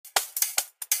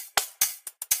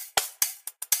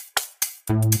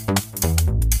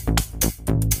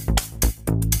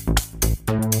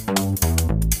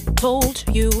Told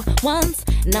you once,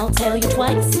 now tell you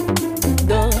twice.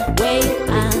 The way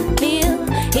I feel,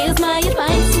 here's my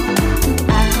advice.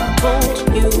 I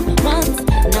told you once,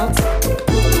 now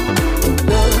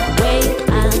the way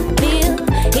I feel,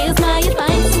 here's my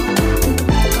advice.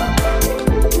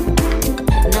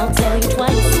 Now tell you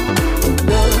twice.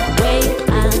 The way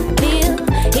I feel,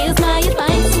 here's my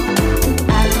advice.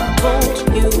 I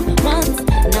told you once,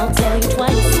 now tell you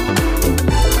twice.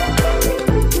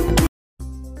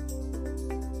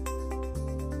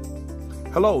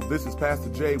 Hello, this is Pastor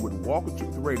Jay with Walk of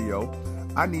Truth Radio.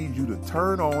 I need you to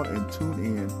turn on and tune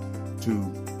in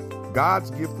to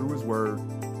God's Gift Through His Word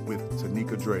with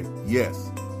Tanika Drake.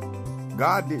 Yes,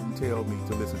 God didn't tell me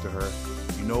to listen to her.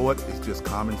 You know what? It's just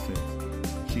common sense.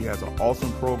 She has an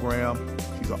awesome program.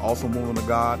 She's an awesome woman of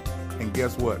God. And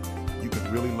guess what? You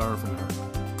can really learn from her.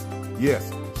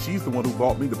 Yes, she's the one who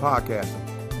brought me the podcasting.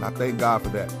 And I thank God for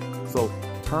that. So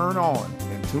turn on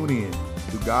and tune in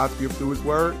to God's Gift Through His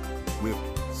Word with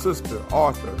Sister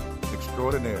Author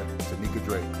Extraordinaire Tanika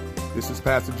Drake. This is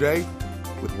Pastor Jay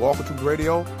with Walk of Truth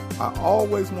Radio. I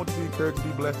always want to be encouraged to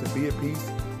be blessed and be at peace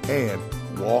and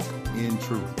walk in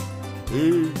truth.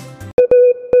 Peace.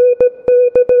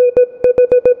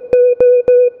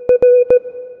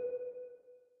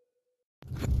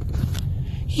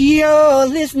 You're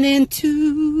listening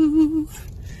to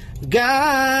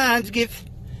God's Gift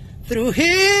Through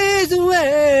His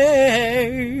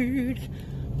Word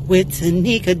with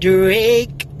Tanika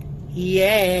Drake.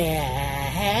 Yeah,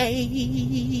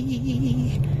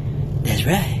 that's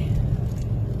right.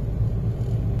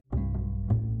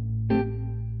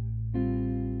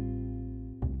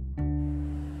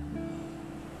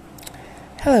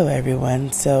 Hello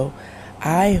everyone. So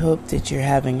I hope that you're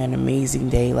having an amazing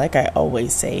day, like I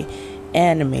always say,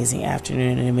 an amazing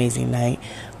afternoon, an amazing night.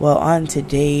 Well, on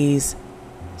today's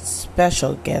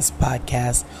special guest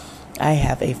podcast, I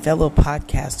have a fellow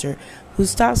podcaster who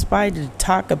stops by to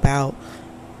talk about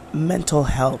mental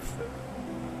health.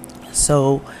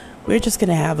 So we're just going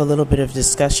to have a little bit of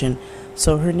discussion.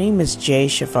 So her name is Jay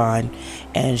Siobhan,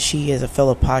 and she is a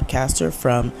fellow podcaster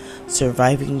from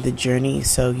Surviving the Journey.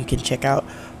 So you can check out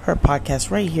her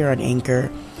podcast right here on Anchor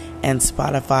and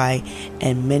Spotify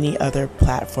and many other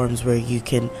platforms where you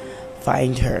can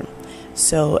find her.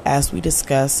 So as we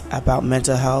discuss about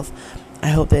mental health, I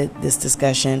hope that this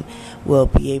discussion will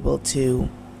be able to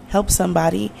help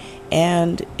somebody,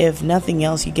 and if nothing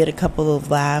else, you get a couple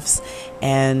of laughs,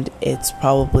 and it's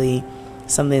probably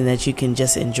something that you can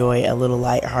just enjoy, a little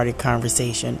lighthearted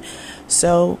conversation.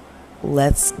 So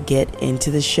let's get into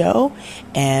the show,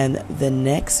 and the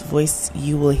next voice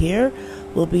you will hear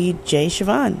will be Jay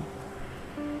Siobhan.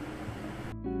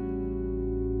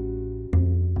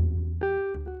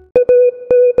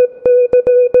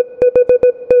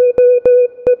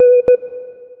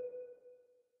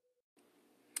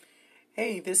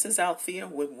 Hey, this is Althea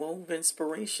with Wove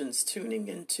Inspirations, tuning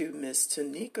into Miss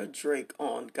Tanika Drake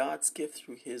on God's Gift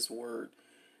Through His Word.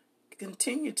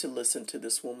 Continue to listen to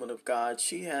this woman of God.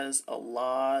 She has a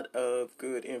lot of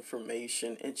good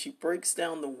information, and she breaks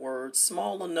down the word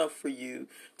small enough for you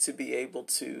to be able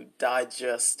to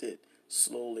digest it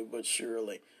slowly but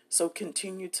surely. So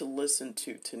continue to listen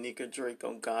to Tanika Drake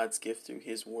on God's Gift Through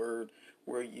His Word,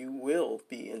 where you will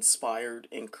be inspired,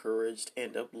 encouraged,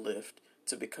 and uplifted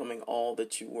to becoming all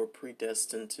that you were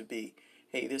predestined to be.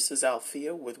 Hey, this is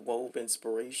Althea with Wove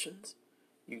Inspirations.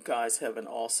 You guys have an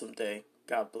awesome day.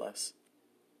 God bless.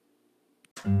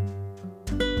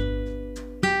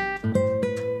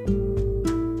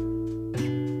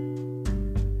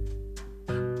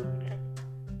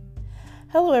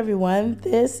 Hello everyone,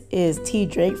 this is T.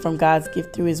 Drake from God's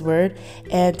Gift Through His Word,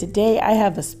 and today I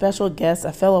have a special guest,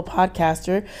 a fellow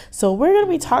podcaster. So we're going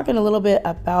to be talking a little bit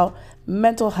about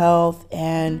mental health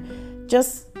and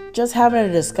just having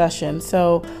a discussion.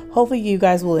 So hopefully you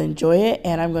guys will enjoy it,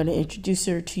 and I'm going to introduce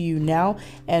her to you now,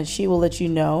 and she will let you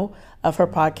know of her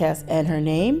podcast and her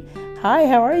name. Hi,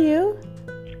 how are you?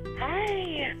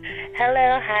 Hi.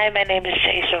 Hello. Hi, my name is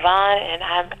Jay Siobhan, and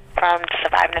I'm from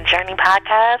Surviving the Journey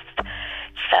podcast.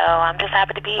 So I'm just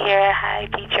happy to be here. Hi,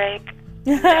 T. Drake.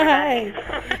 Hi.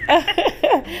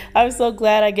 I'm so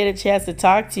glad I get a chance to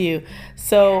talk to you.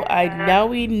 So now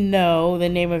we know the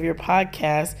name of your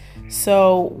podcast.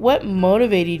 So what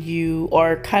motivated you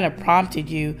or kind of prompted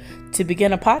you to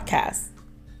begin a podcast?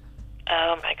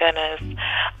 Oh my goodness.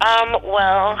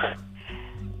 Well,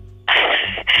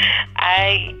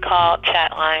 I called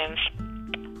chat lines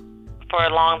for a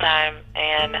long time,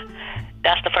 and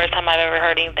that's the first time I've ever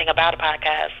heard anything about a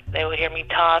podcast. They would hear me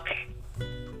talk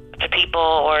to people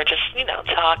or just,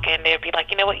 talk, and they'd be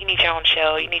like, you know what, you need your own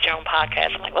show, you need your own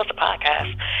podcast. I'm like, what's a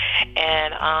podcast?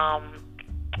 And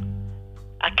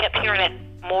I kept hearing it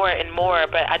more and more,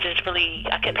 but I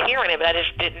kept hearing it, but I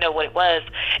just didn't know what it was.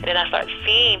 And then I started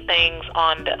seeing things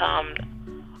on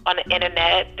the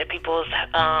internet that people's,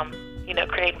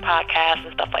 creating podcasts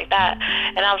and stuff like that.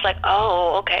 And I was like,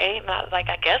 oh, okay. And I was like,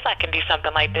 I guess I can do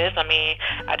something like this. I mean,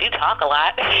 I do talk a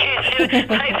lot.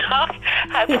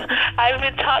 I've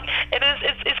been talking, and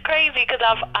it's crazy because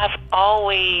I've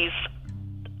always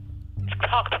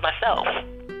talked to myself.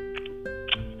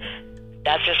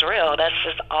 That's just real. That's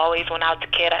just always, when I was a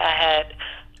kid, I had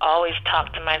always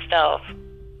talked to myself.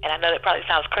 And I know that probably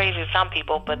sounds crazy to some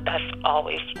people, but that's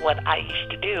always what I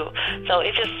used to do. So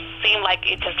it just seemed like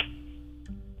it just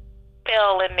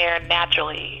fell in there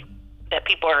naturally that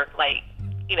people are like,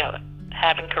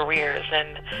 having careers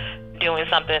and doing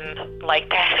something like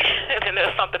that. And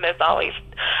it's something that's always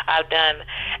I've done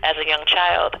as a young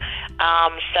child.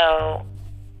 So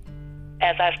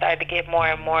as I started to get more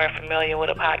and more familiar with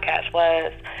what a podcast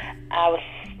was, I was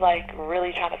like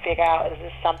really trying to figure out, is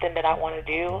this something that I want to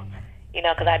do?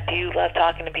 Because I do love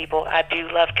talking to people. I do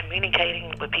love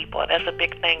communicating with people. That's a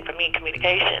big thing for me,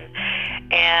 communication.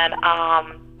 And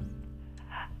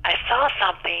I saw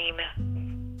something,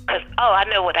 because, I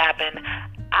know what happened.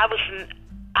 I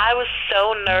was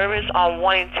so nervous on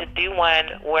wanting to do one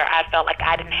where I felt like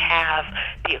I didn't have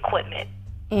the equipment.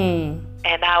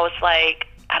 And I was like,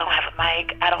 I don't have a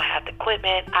mic, I don't have the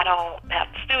equipment, I don't have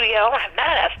the studio, I don't have none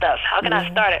of that stuff. How can I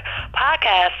start a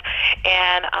podcast?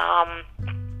 And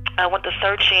I went to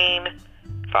searching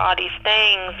for all these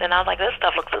things, and I was like, this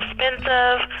stuff looks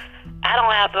expensive. I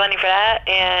don't have the money for that.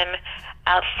 And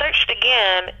I searched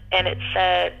again, and it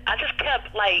said,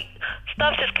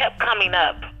 stuff just kept coming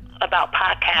up about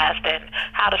podcasts and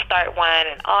how to start one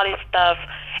and all this stuff.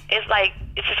 It's like,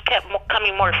 it just kept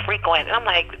coming more frequent. And I'm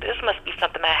like, this must be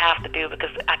something I have to do because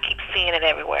I keep seeing it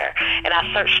everywhere. And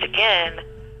I searched again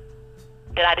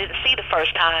that I didn't see the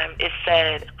first time. It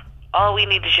said, all we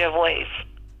need is your voice.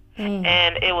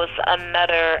 And it was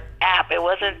another app. It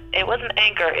wasn't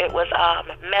Anchor. It was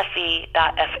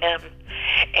Messy.fm.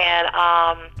 And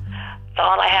so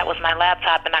all I had was my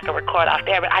laptop, and I could record off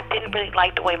there. But I didn't really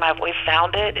like the way my voice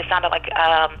sounded. It sounded like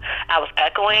I was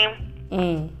echoing.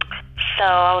 So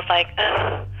I was like,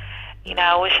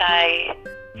 I wish I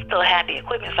still had the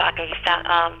equipment so I can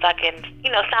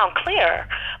sound clear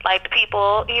like the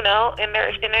people, in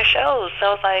their shows.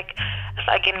 So it's like I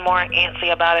started getting more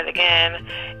antsy about it again.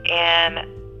 And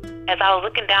as I was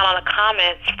looking down on the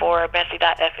comments for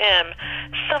Messy.fm,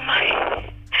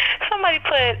 somebody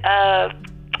put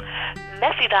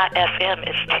Messy.fm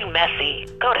is too messy.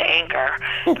 Go to Anchor.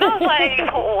 And I was like,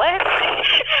 what?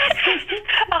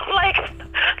 I'm like,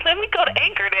 let me go to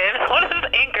Anchor then. What is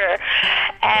Anchor?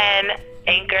 And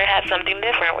Anchor had something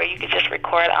different where you could just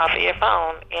record off of your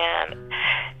phone. And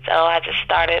so I just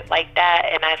started like that,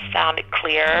 and I sounded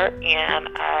clear, and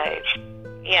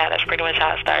that's pretty much how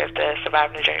I started the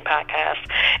Surviving the Journey podcast.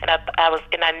 And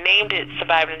I named it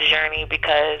Surviving the Journey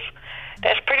because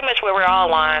that's pretty much where we're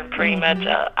all on, pretty much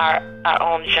our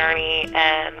own journey.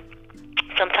 And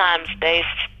sometimes they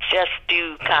just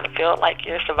do kind of feel like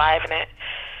you're surviving it.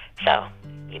 So,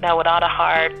 with all the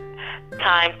hard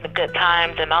times, the good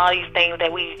times, and all these things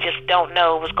that we just don't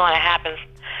know what's going to happen,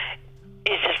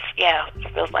 it's just,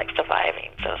 it feels like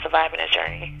surviving. So surviving a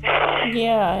journey.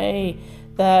 Yeah, hey,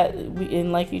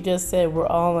 and like you just said, we're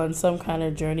all on some kind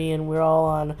of journey, and we're all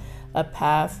on a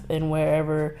path, and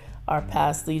wherever our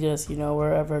paths lead us,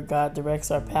 wherever God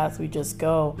directs our path, we just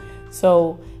go.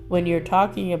 So when you're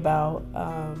talking about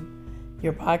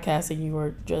your podcast and you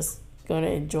were just going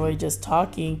to enjoy just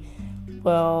talking,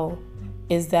 well,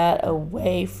 is that a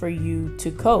way for you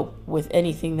to cope with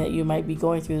anything that you might be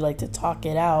going through, like to talk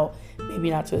it out? Maybe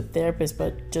not to a therapist,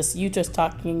 but just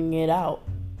talking it out.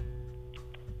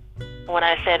 When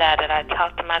I say that I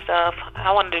talk to myself,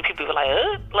 I want to do people like,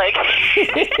 like,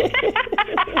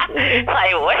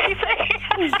 like what she say?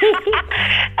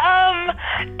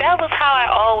 That was how I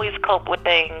always cope with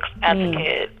things as a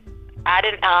kid. I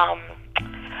didn't.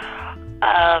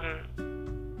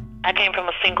 I came from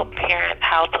a single parent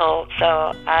household,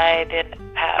 so I didn't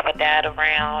have a dad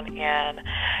around, and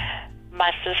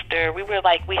my sister, we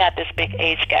had this big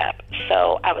age gap.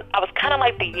 So I was kind of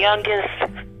like the youngest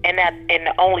and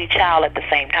the only child at the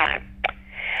same time.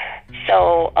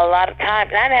 So a lot of times,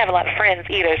 and I didn't have a lot of friends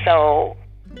either. So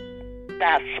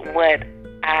that's what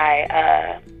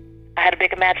I had a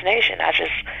big imagination. I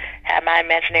just had my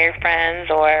imaginary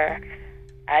friends, or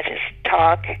I just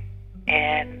talk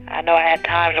And I know I had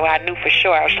times where I knew for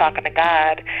sure I was talking to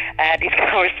God. I had these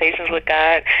conversations with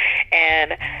God,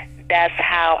 and that's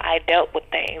how I dealt with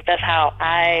things. That's how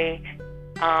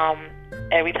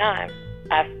every time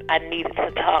I needed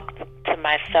to talk to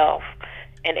myself,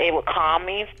 and it would calm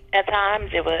me at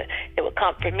times. It would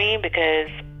comfort me because,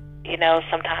 you know,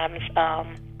 sometimes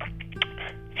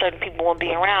certain people won't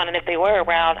be around, and if they were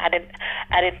around, I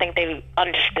didn't think they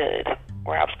understood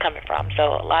where I was coming from.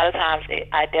 So a lot of times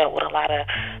I dealt with a lot of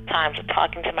times of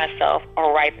talking to myself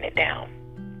or writing it down.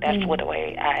 That's the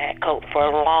way I had coped for a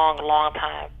long, long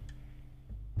time.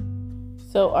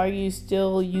 So are you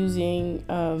still using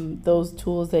those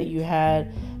tools that you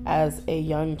had as a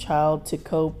young child to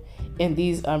cope in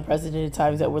these unprecedented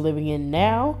times that we're living in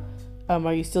now?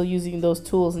 Are you still using those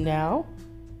tools now?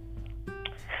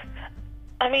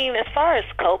 I mean, as far as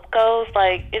cope goes,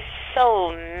 like, it's so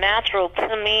natural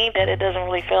to me that it doesn't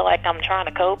really feel like I'm trying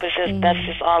to cope. It's just that's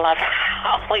just all I've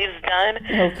always done.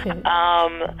 Okay.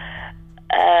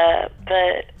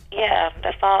 But yeah,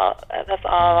 that's all I've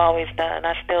always done.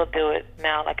 I still do it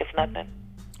now like it's nothing.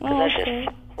 Okay.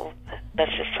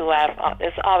 That's just who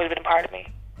it's always been a part of me.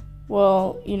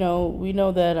 Well, you know, we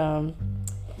know that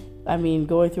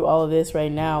going through all of this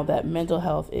right now, that mental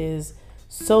health is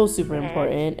so super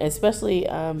important, especially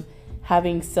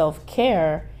having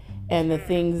self-care and the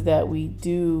things that we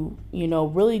do, you know,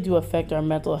 really do affect our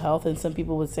mental health. And some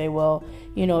people would say, well,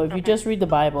 you know, if you just read the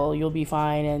Bible, you'll be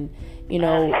fine. And, you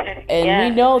know, and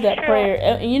we know that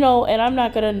prayer, you know, and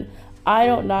I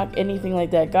don't knock anything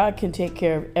like that. God can take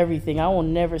care of everything. I will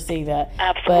never say that.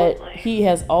 Absolutely. But he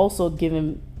has also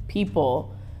given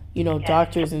people, you know,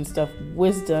 doctors and stuff,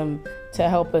 wisdom to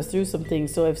help us through some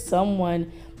things. So if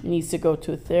someone needs to go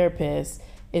to a therapist,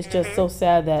 it's just so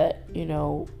sad that, you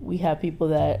know, we have people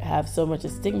that have so much a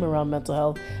stigma around mental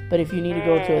health. But if you need to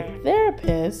go to a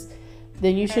therapist,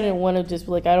 then you shouldn't want to just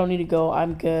be like, I don't need to go,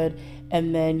 I'm good.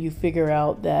 And then you figure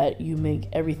out that you make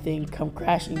everything come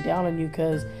crashing down on you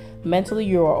because mentally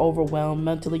you are overwhelmed,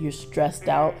 mentally you're stressed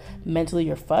out, mentally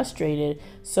you're frustrated.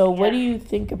 So what do you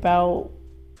think about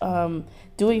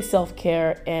doing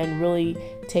self-care and really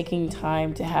taking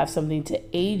time to have something to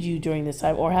aid you during this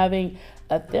time, or having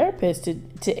a therapist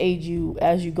to aid you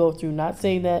as you go through? Not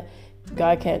saying that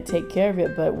God can't take care of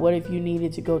it, but what if you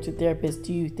needed to go to a therapist?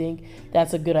 Do you think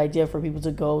that's a good idea for people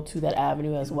to go to that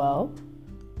avenue as well?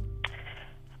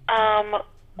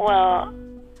 Well,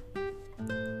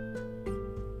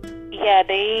 yeah,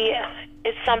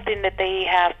 it's something that they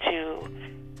have to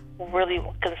really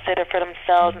consider for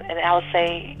themselves, and I would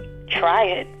say try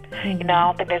it. You know, I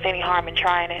don't think there's any harm in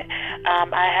trying it.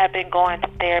 I have been going to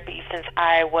therapy since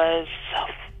I was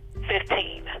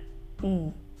 15.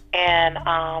 And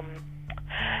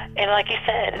like you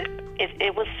said,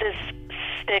 it was this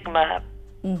stigma.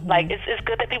 Like, it's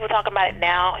good that people talk about it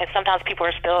now, and sometimes people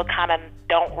are still kind of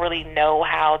don't really know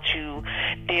how to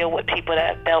deal with people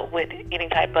that have dealt with any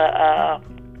type of,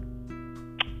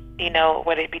 you know,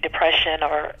 whether it be depression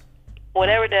or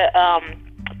whatever that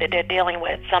they're dealing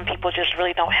with. Some people just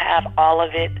really don't have all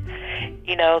of it,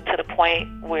 you know, to the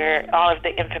point where all of the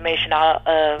information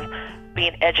of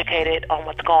being educated on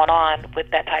what's going on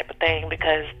with that type of thing,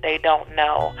 because they don't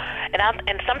know.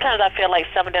 And sometimes I feel like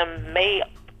some of them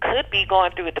could be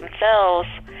going through it themselves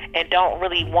and don't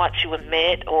really want to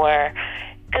admit, or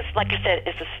because, like you said,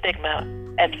 it's a stigma.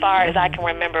 As far as I can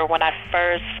remember, when I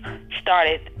first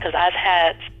started, because I've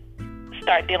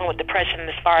start dealing with depression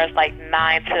as far as like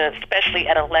 9 to, especially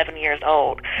at 11 years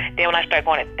old. Then when I started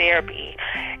going to therapy,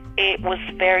 it was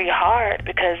very hard,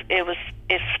 because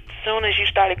as soon as you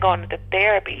started going to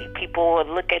therapy, people would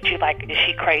look at you like, is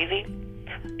she crazy?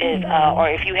 Or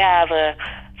if you have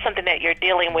something that you're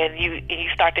dealing with, you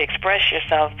start to express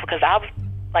yourself, because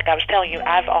like I was telling you,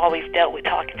 I've always dealt with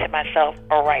talking to myself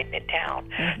or writing it down.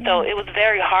 So it was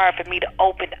very hard for me to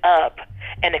open up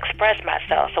and express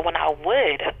myself. So when I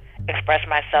would express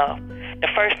myself, the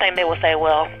first thing they would say,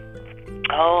 well,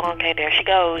 oh, okay, there she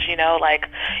goes, you know, like,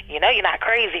 you know, you're not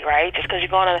crazy, right? Just because you're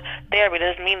going to therapy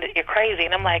doesn't mean that you're crazy.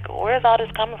 And I'm like, where's all this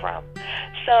coming from?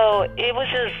 So it was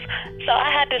just, so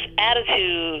I had this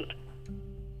attitude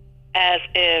as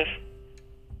if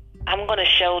I'm going to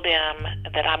show them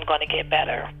that I'm going to get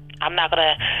better. I'm not going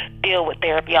to deal with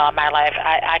therapy all my life.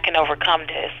 I can overcome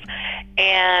this.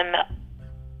 And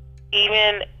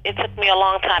even it took me a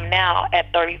long time now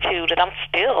at 32 that I'm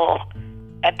still,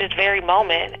 at this very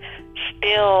moment,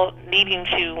 still needing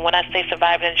to, when I say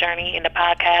surviving the journey in the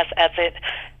podcast as it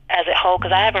whole,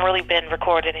 because I haven't really been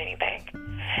recording anything.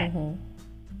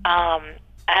 I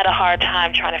had a hard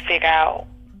time trying to figure out,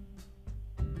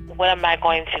 what am I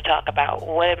going to talk about?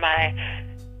 What am I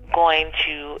going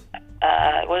to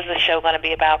what is the show going to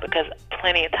be about? Because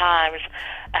plenty of times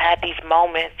I had these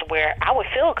moments where I would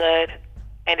feel good,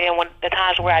 and then when the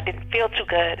times where I didn't feel too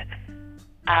good,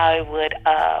 I would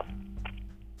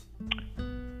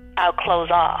I'll close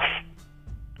off,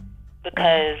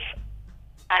 because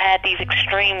I had these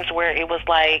extremes where it was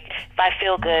like, if I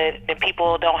feel good, then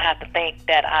people don't have to think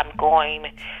that I'm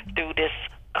going through this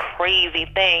crazy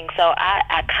thing. So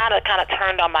I kind of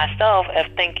turned on myself of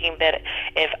thinking that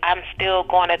if I'm still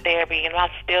going to therapy and I'm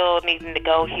still needing to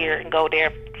go here and go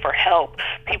there for help,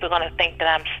 people are going to think that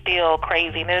I'm still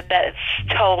crazy. And that's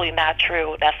totally not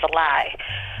true. That's a lie.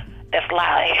 That's a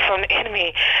lie from the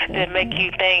enemy to make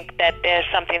you think that there's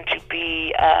something to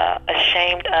be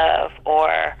ashamed of,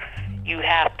 or you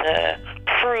have to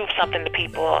prove something to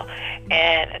people.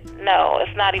 And no,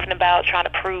 it's not even about trying to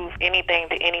prove anything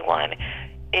to anyone.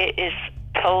 It is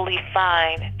totally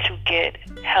fine to get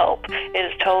help. It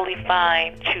is totally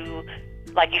fine to,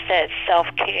 like you said,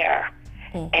 self-care.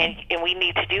 And we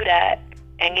need to do that.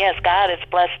 And yes, God has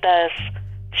blessed us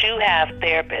to have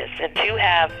therapists and to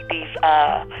have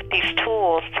these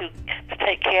tools to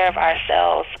take care of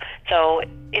ourselves. So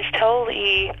it's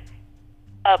totally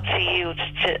up to you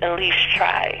to at least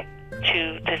try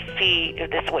to see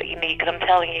if this is what you need. Because I'm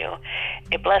telling you,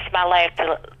 it blessed my life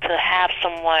to have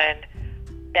someone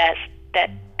that's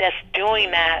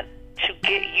doing that to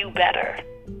get you better.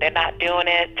 They're not doing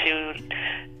it to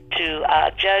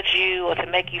judge you or to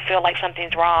make you feel like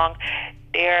something's wrong.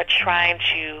 They're trying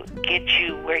to get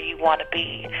you where you want to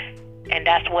be. And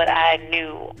that's what I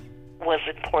knew was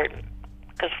important.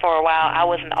 Because for a while, I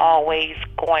wasn't always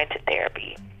going to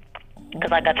therapy.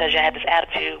 Because like I told you, I had this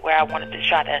attitude where I wanted to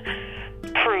try to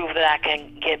prove that I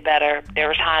can get better. There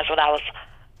were times when I was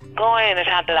going and the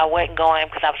times that I wasn't going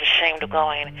because I was ashamed of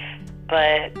going.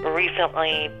 But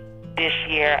recently, this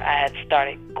year, I had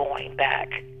started going back.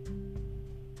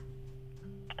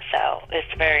 So it's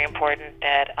very important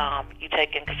that you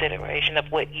take in consideration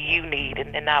of what you need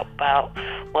and not about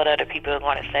what other people are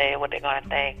going to say or what they're going to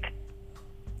think.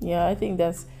 Yeah, I think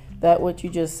that what you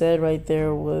just said right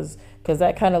there was, because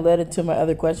that kind of led into my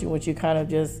other question, which you kind of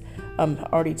just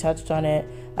already touched on it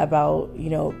about,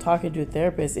 talking to a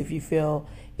therapist if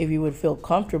you would feel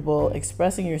comfortable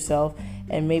expressing yourself.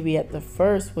 And maybe at the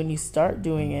first, when you start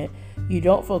doing it, you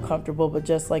don't feel comfortable, but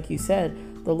just like you said,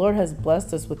 the Lord has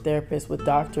blessed us with therapists, with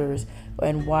doctors,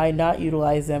 and why not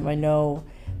utilize them? I know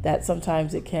that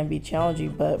sometimes it can be challenging,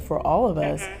 but for all of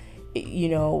us,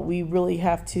 we really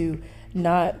have to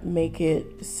not make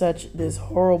it such this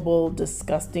horrible,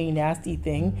 disgusting, nasty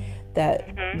thing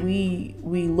that we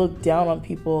look down on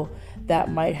people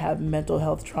that might have mental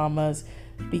health traumas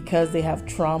because they have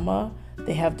trauma.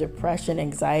 They have depression,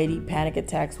 anxiety, panic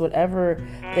attacks, whatever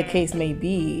the case may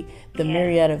be, the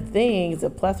myriad of things, a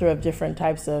plethora of different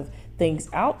types of things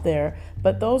out there.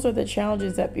 But those are the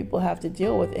challenges that people have to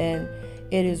deal with. And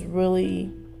it is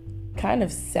really kind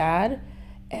of sad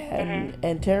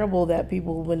and terrible that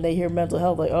people, when they hear mental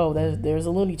health, like, oh, there's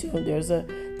a Looney Tune, there's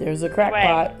a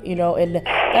crackpot, and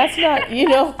that's not,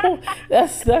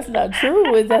 that's not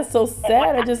true. And that's so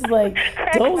sad. I just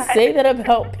don't say that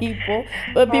about people,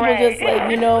 but people just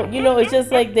it's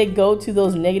just like they go to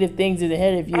those negative things in the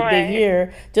head. If they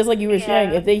hear, just like you were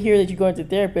sharing, if they hear that you're going to a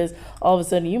therapist, all of a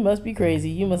sudden you must be crazy,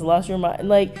 you must lost your mind.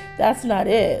 That's not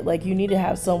it. You need to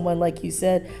have someone, like you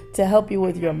said, to help you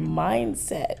with your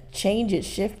mindset, change it,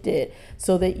 shift it,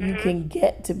 so that you can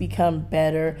get to become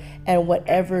better, and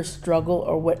whatever struggle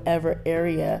or whatever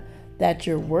area that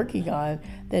you're working on,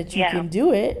 that you can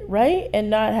do it, right?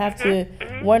 And not have to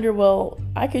wonder, well,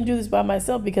 I can do this by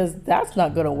myself, because that's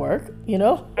not going to work, It's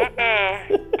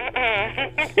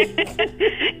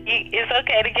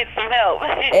okay to get some help.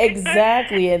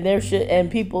 Exactly.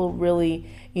 And people really,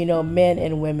 men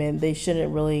and women, they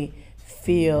shouldn't really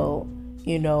feel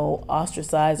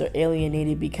ostracized or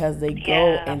alienated because they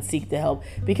go and seek the help,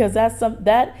 because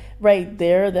that right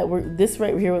there, this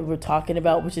right here what we're talking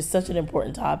about, which is such an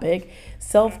important topic,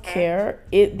 self-care,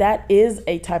 that is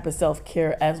a type of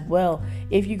self-care as well.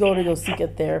 If you go seek a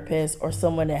therapist or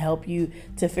someone to help you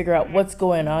to figure out what's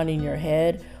going on in your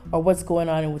head, or what's going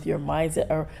on with your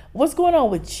mindset, or what's going on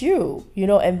with you,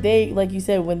 and they, like you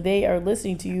said, when they are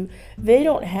listening to you, they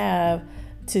don't have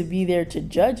to be there to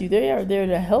judge you. They are there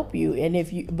to help you.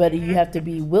 And but you have to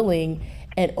be willing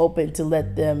and open to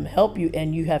let them help you,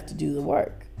 and you have to do the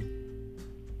work.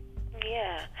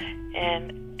 Yeah.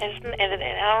 And I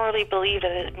don't really believe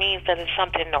that it means that it's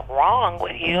something wrong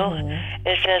with you.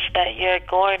 It's just that you're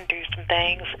going through some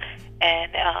things,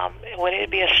 and whether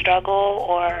it be a struggle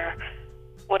or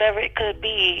whatever it could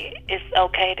be, it's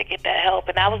okay to get that help.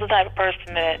 And I was the type of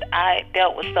person that I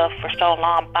dealt with stuff for so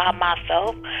long by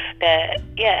myself that,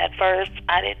 yeah, at first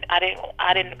I didn't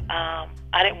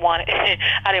want it.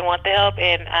 I didn't want the help,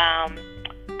 and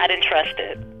I didn't trust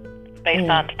it based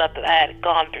on stuff that I had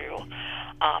gone through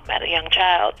as a young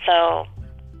child. So,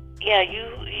 yeah,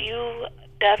 you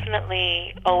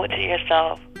definitely owe it to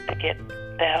yourself to get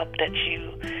the help that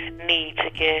you need to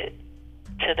get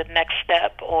to the next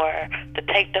step, or to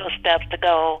take those steps to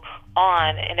go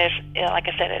on. And there's, like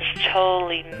I said, there's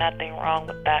totally nothing wrong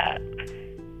with that.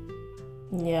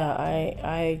 Yeah,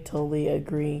 I totally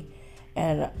agree.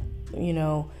 And, you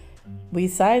know,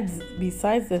 besides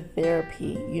the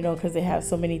therapy, you know, because they have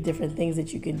so many different things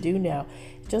that you can do now.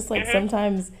 Just like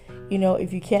sometimes, you know,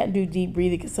 if you can't do deep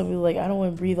breathing, because some people are like, I don't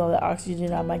want to breathe all the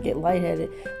oxygen, I might get lightheaded.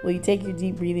 Well, you take your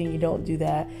deep breathing, you don't do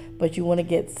that, but you want to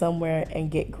get somewhere and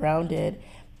get grounded.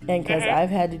 And because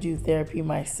I've had to do therapy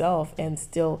myself and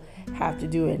still have to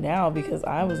do it now, because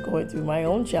I was going through my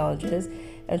own challenges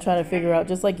and trying to figure out,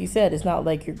 just like you said, it's not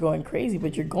like you're going crazy,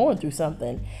 but you're going through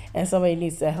something, and somebody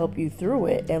needs to help you through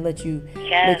it and let you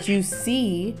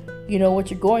see, you know, what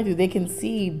you're going through. They can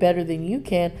see better than you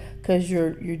can, because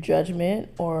your judgment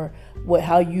or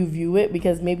how you view it,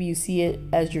 because maybe you see it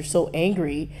as you're so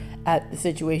angry at the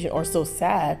situation or so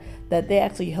sad, that they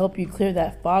actually help you clear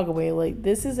that fog away. Like,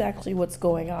 this is actually what's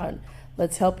going on.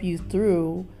 Let's help you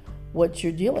through what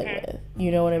you're dealing with.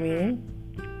 You know what I mean?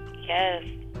 Yes.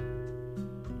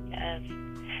 Yes.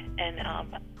 And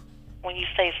when you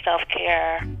say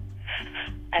self-care,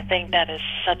 I think that is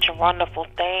such a wonderful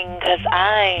thing, because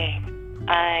I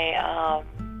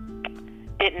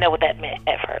didn't know what that meant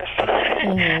at first.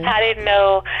 I didn't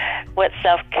know what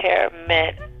self-care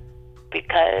meant,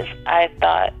 because I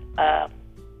thought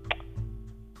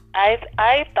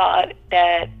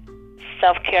that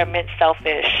self-care meant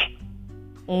selfish.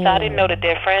 So I didn't know the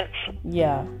difference.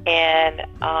 Yeah. And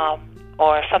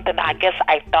or something I guess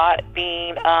I thought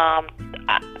being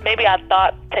maybe I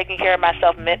thought taking care of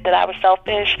myself meant that I was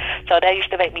selfish. So that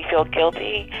used to make me feel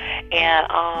guilty. And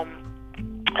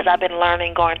as I've been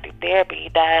learning going through therapy,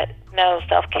 that no,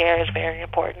 self-care is very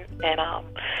important. And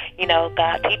you know,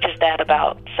 God teaches that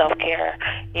about self-care,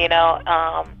 you know.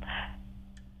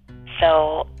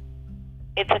 So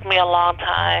it took me a long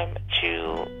time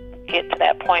to get to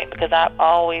that point, because I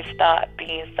always thought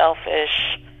being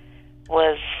selfish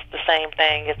was the same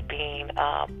thing as being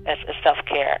as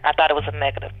self-care. I thought it was a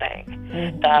negative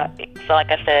thing. So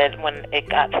like I said, when it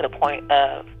got to the point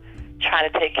of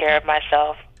trying to take care of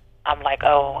myself, I'm like,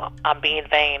 oh, I'm being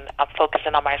vain. I'm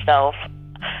focusing on myself.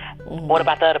 What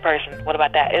about the other person? What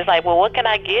about that? It's like, well, what can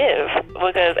I give?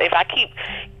 Because if I keep,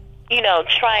 you know,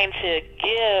 trying to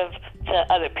give to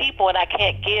other people and I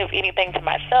can't give anything to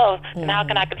myself, then how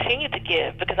can I continue to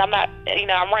give? Because I'm not, you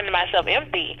know, I'm running myself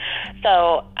empty.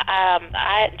 So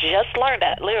I just learned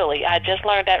that, literally. I just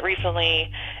learned that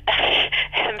recently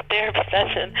in the therapy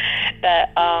session,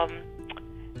 that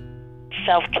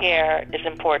self-care is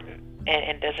important,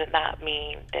 and does it not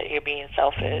mean that you're being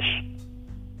selfish.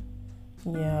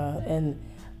 Yeah, and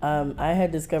I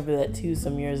had discovered that too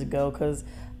some years ago, because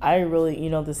I really,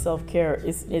 you know, the self-care,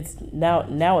 it's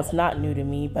now it's not new to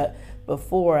me, but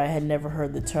before I had never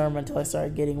heard the term until I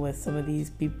started getting with some of these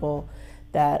people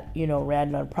that, you know,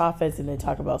 ran nonprofits, and they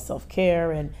talk about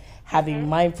self-care and having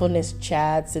mindfulness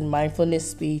chats and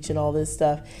mindfulness speech and all this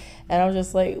stuff. And I was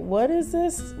just like, what is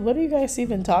this? What are you guys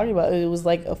even talking about? It was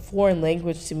like a foreign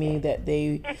language to me that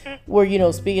they were, you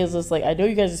know, speaking. It's just like, I know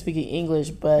you guys are speaking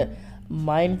English, but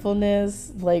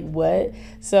mindfulness, like what?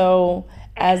 So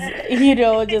as you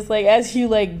know, just like as you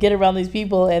like get around these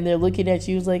people and they're looking at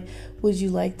you, it's like, would you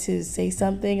like to say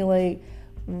something? Like,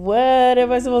 what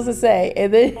am I supposed to say?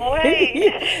 And then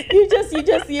you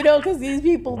just you know, because these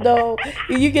people know,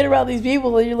 you get around these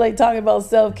people and you're like talking about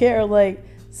self-care, like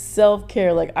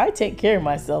I take care of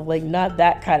myself, like not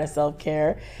that kind of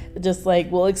self-care, just like,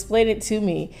 well, explain it to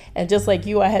me. And just like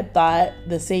you, I had thought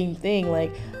the same thing,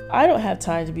 like I don't have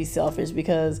time to be selfish,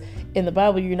 because in the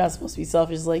Bible you're not supposed to be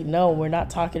selfish. Like, no, we're not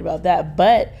talking about that.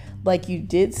 But like you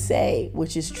did say,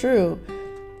 which is true,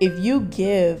 if you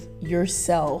give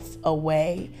yourself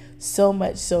away so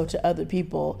much so to other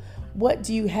people, what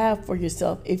do you have for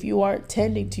yourself? If you aren't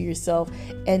tending to yourself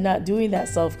and not doing that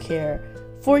self-care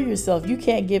for yourself, you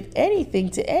can't give anything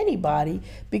to anybody,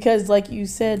 because like you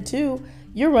said too,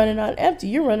 you're running on empty,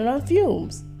 you're running on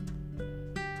fumes.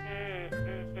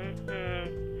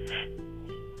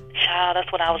 Child,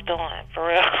 that's what I was doing, for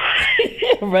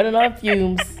real. Running on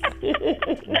fumes.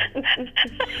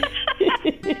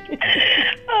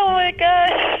 Oh my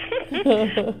gosh.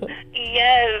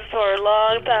 Yes, for a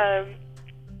long time.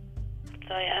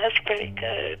 So yeah, that's pretty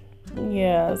good.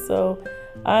 Yeah, so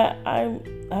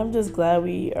I'm just glad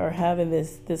we are having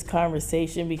this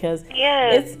conversation, because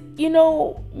it's,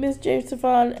 Miss J.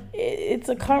 Stefan, it's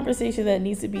a conversation that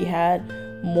needs to be had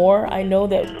more. I know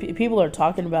that people are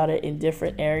talking about it in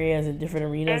different areas and different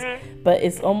arenas, but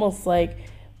it's almost like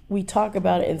we talk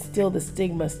about it and still the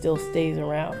stigma still stays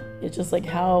around. It's just like,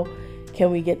 how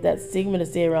can we get that stigma to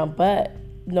stay around? But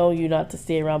no, you not to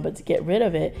stay around, but to get rid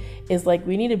of it. Is like,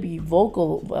 we need to be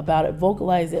vocal about it,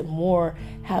 vocalize it more,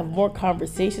 have more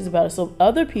conversations about it, so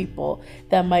other people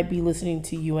that might be listening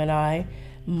to you and I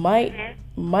might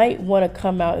want to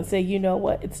come out and say, you know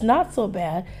what, it's not so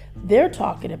bad, they're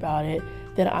talking about it,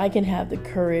 then I can have the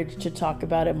courage to talk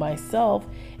about it myself,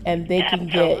 and they can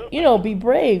get, be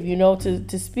brave,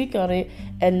 to speak on it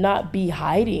and not be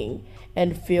hiding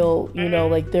and feel,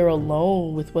 like they're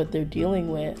alone with what they're dealing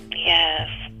with. Yes.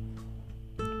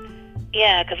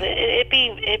 Yeah, because it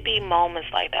be moments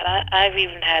like that. I've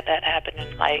even had that happen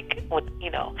in, like, with,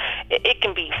 it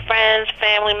can be friends,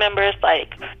 family members.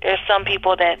 Like, there's some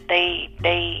people that they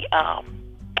I'm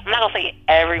not going to say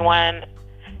everyone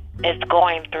is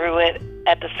going through it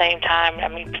at the same time. I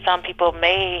mean, some people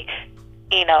may,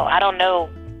 I don't know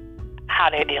how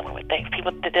they're dealing with things.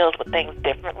 People deal with things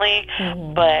differently,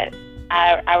 but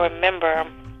I remember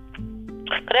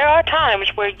there are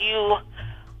times where you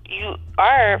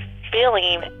are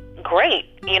feeling great.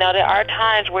 There are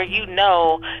times where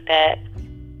that,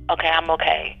 okay, I'm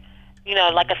okay.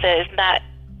 Like I said, it's not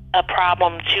a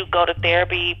problem to go to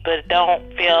therapy, but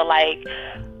don't feel like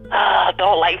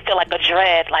feel like a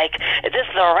dread. Like, is this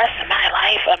the rest of my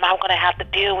life? Am I going to have to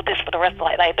deal with this for the rest of my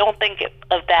life? Like, don't think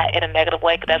of that in a negative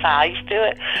way, because that's how I used to do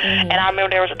it. And I remember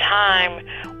there was a time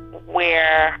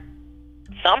where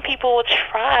some people would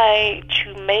try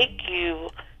to make you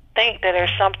think that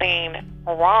there's something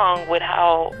wrong with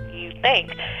how you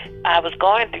think. I was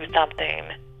going through something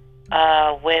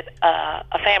with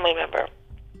a family member.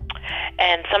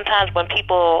 And sometimes when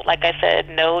people, like I said,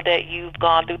 know that you've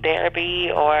gone through therapy,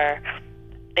 or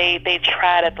they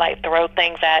try to, like, throw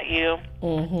things at you.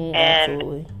 And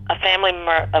absolutely. A family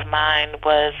member of mine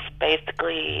was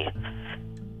basically,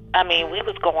 I mean, we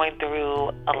was going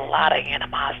through a lot of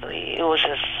animosity. It was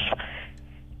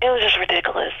just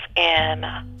ridiculous. And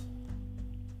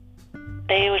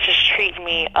they was just treating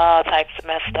me all types of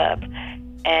messed up,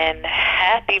 and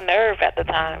had the nerve at the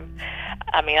time.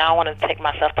 I mean, I don't want to take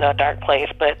myself to a dark place,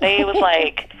 but they was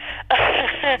like,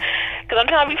 because I'm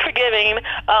trying to be forgiving,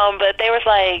 but they was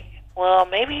like, well,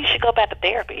 maybe you should go back to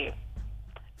therapy.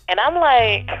 And I'm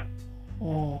like,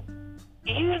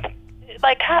 you,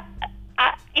 like, how,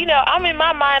 I'm in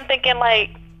my mind thinking,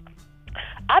 like,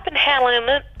 I've been handling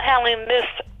this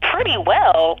pretty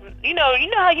well. You know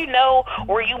how you know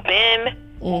where you've been.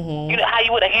 You know how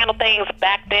you would have handled things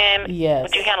back then. Yes.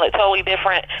 But you handle it totally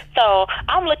different. So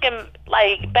I'm looking,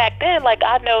 like, back then, like,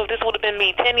 I know if this would have been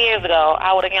me 10 years ago,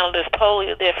 I would have handled this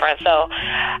totally different. So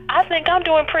I think I'm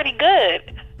doing pretty good.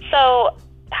 So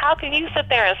how can you sit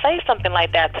there and say something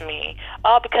like that to me?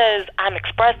 All because I'm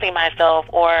expressing myself,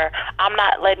 or I'm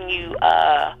not letting you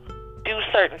do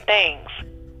certain things.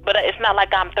 But it's not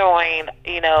like I'm throwing,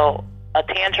 a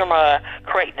tantrum or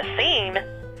creating a scene.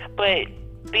 But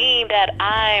being that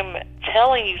I'm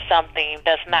telling you something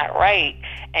that's not right,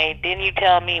 and then you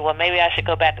tell me, well, maybe I should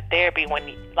go back to therapy, when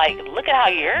you, like, look at how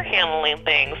you're handling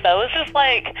things. So it's just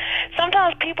like,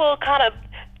 sometimes people kind of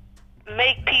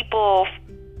make people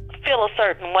feel a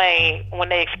certain way when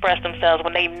they express themselves,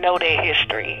 when they know their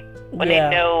history, when they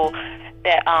know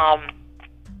that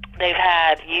they've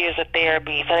had years of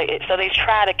therapy. So they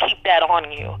try to keep that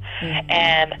on you.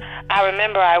 And I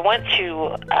remember I went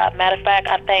to, matter of fact,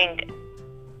 I think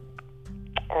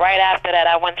right after that,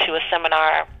 I went to a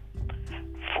seminar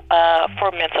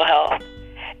for mental health,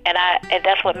 and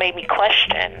that's what made me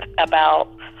question about,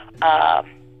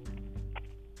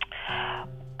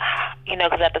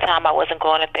 because at the time I wasn't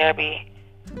going to therapy,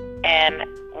 and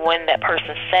when that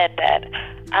person said that,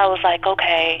 I was like,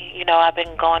 okay, I've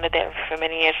been going to therapy for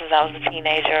many years since I was a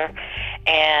teenager,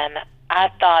 and I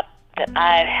thought that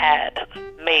I had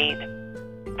made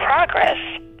progress.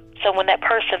 So when that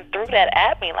person threw that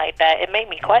at me like that, it made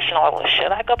me question, well,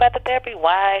 should I go back to therapy?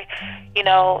 Why?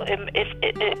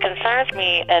 It concerns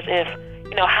me, as if,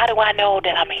 how do I know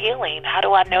that I'm healing? How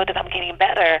do I know that I'm getting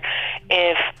better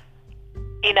if,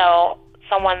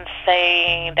 someone's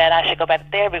saying that I should go back to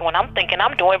therapy when I'm thinking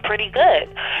I'm doing pretty good?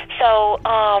 So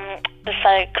the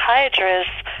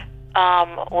psychiatrist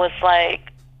was like,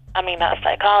 not a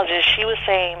psychologist, she was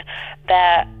saying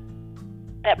that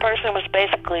that person was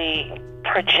basically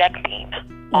projecting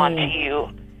onto you.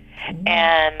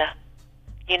 And,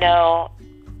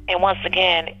 And once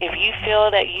again, if you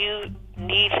feel that you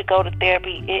need to go to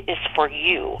therapy, it is for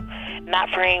you, not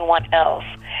for anyone else.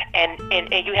 And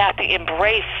you have to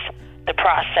embrace the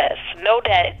process. Know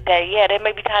that yeah, there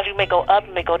may be times you may go up,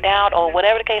 you may go down, or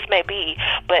whatever the case may be,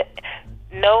 but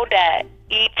know that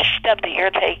each step that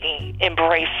you're taking,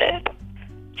 embrace it.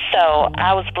 So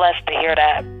I was blessed to hear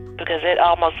that, because it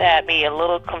almost had me a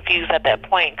little confused at that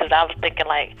point, because I was thinking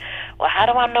like, well, how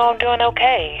do I know I'm doing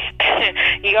okay?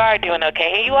 You are doing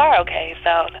okay, and you are okay.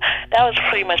 So that was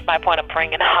pretty much my point of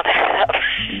bringing all that up.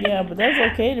 Yeah, but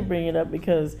that's okay to bring it up,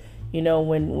 because, you know,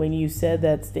 when you said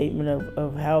that statement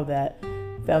of how that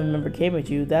family member came at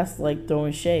you, that's like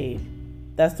throwing shade.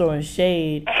 That's throwing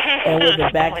shade, and with a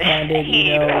backhanded,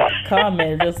 you know,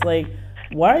 comment, just like,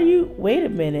 why are you, wait a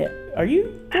minute, are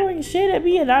you throwing shade at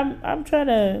me? And I'm trying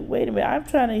to, wait a minute, I'm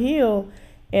trying to heal,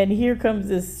 and here comes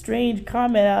this strange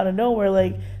comment out of nowhere,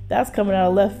 like, that's coming out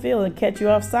of left field and catch you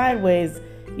off sideways,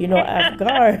 you know, off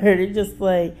guard. It's just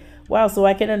like, wow, so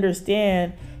I can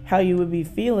understand how you would be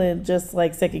feeling, just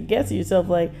like second guessing yourself,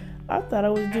 like, I thought I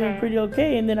was doing pretty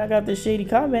okay, and then I got this shady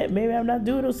comment, maybe I'm not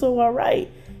doing so all right,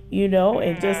 you know,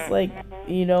 and just like,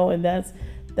 you know, and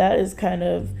that is kind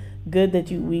of good that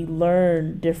we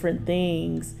learn different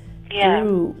things. Yeah.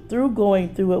 Through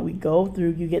going through what we go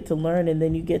through. You get to learn, and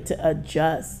then you get to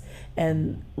adjust.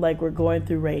 And like we're going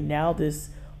through right now, this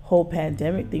whole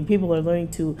pandemic thing, people are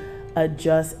learning to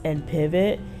adjust and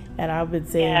pivot. And I've been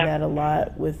saying that a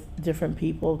lot with different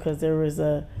people, because there was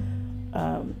a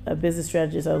business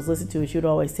strategist I was listening to, and she would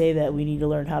always say that we need to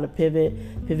learn how to pivot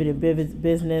in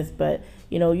business, but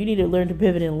you know, you need to learn to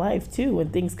pivot in life too. When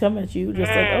things come at you, just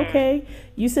like, okay,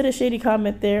 you said a shady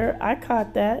comment there, I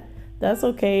caught that, that's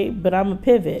okay, but I'm a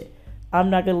pivot. I'm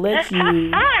not gonna let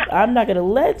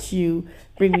you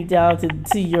bring me down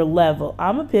to your level.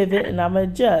 I'm a pivot and I'm gonna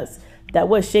adjust. That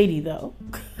was shady though.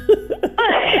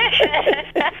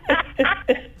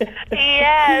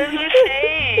 Yeah, it was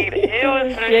shade. It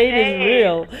was shade is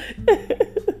real.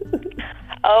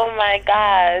 Oh my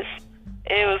gosh.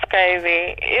 It was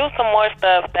crazy. It was some more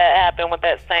stuff that happened with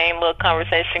that same little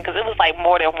conversation, because it was like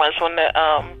more than once when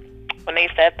they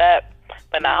said that.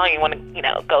 But I don't even want to, you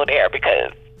know, go there,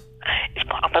 because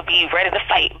I'm gonna be ready to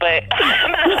fight. But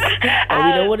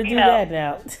we don't want to do that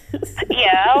now.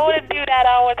 Yeah, I don't want to do that.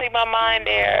 I don't want to take my mind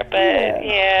there. But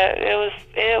yeah,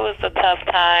 it was a tough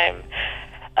time,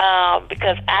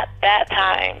 because at that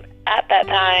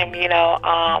time, you know,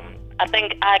 I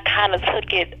think I kind of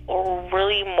took it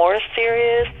really more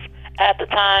serious at the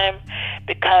time,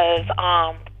 because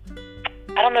I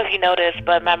don't know if you noticed,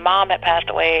 but my mom had passed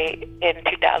away in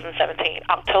 2017,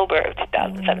 October of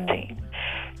 2017.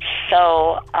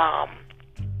 So I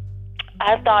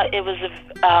thought it was,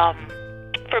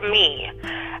 for me,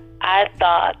 I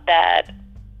thought that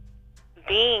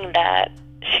being that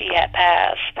she had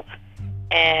passed,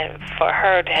 and for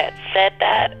her to have said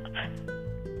that,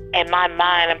 in my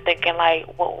mind, I'm thinking like,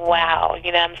 well, wow, you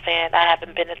know what I'm saying? I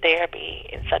haven't been to therapy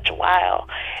in such a while.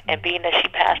 And being that she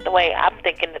passed away, I'm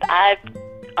thinking that I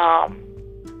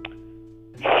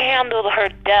handled her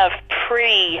death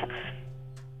pretty,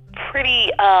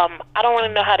 I don't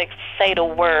really know how to say the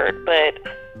word, but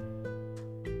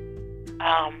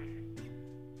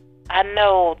I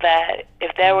know that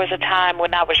if there was a time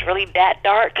when I was really that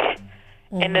dark,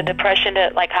 in the depression,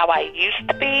 that like how I used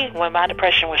to be, when my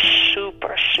depression was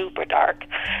super, super dark,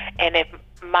 and if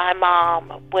my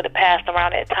mom would have passed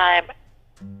around that time,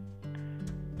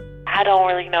 I don't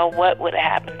really know what would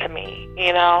have happened to me,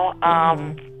 you know?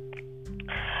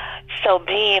 So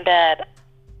being that,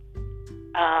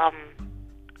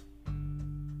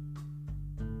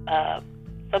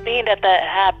 that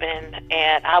happened,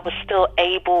 and I was still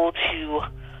able to,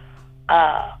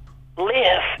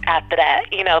 live after that,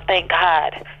 you know, thank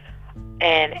God,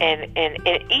 and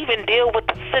even deal with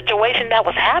the situation that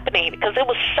was happening, because there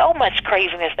was so much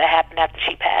craziness that happened after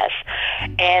she passed,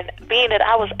 and being that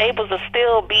I was able to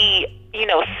still be, you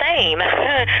know, sane,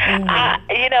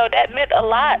 you know, that meant a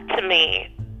lot to me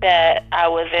that I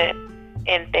wasn't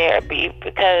in therapy,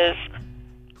 because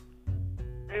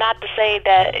not to say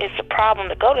that it's a problem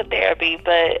to go to therapy,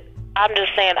 but I'm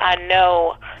just saying I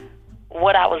know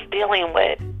what I was dealing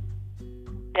with,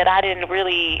 that I didn't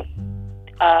really,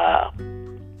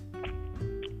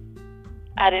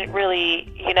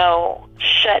 you know,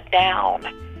 shut down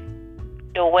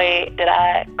the way that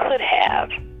I could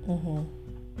have.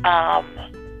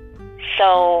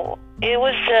 So it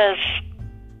was just,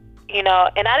 you know,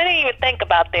 and I didn't even think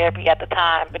about therapy at the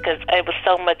time, because it was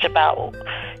so much about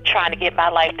trying to get my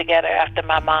life together after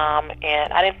my mom,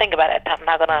 and I didn't think about it at the time.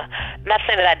 I'm not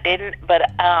saying that I didn't,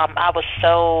 but I was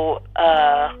so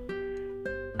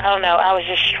don't know, I was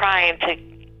just trying to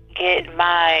get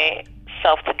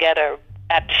myself together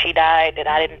after she died, and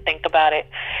I didn't think about it.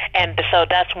 And so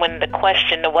that's when the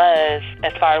question was,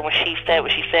 as far as when she said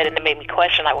what she said, and it made me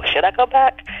question, like, well, should I go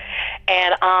back?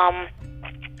 And,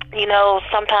 you know,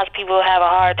 sometimes people have a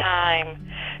hard time.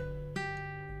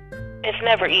 It's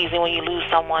never easy when you lose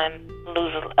someone,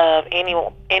 lose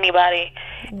anybody.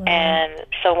 Mm-hmm. And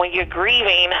so when you're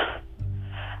grieving,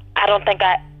 I don't think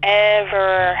I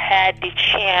ever had the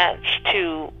chance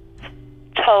to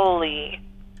totally,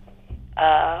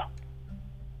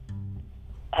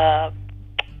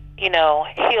 you know,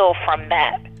 heal from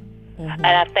that. Mm-hmm. And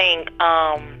I think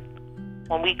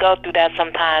when we go through that,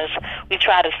 sometimes we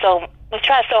try so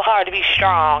hard to be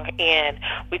strong, and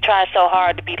we try so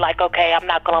hard to be like, okay, I'm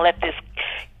not going to let this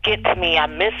get to me. I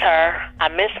miss her. I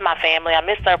miss my family. I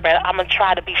miss her, but I'm going to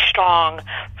try to be strong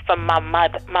for my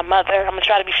mother. I'm going to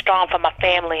try to be strong for my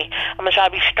family. I'm going to try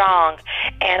to be strong.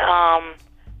 And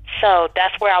so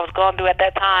that's where I was going through at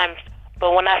that time.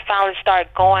 But when I finally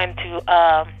started going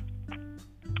to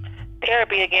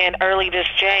therapy again early this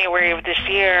January of this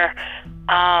year,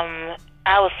 I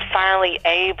was finally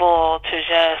able to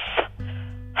just,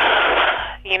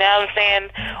 you know what I'm saying?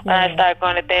 When I started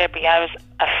going to therapy, I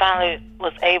finally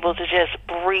was able to just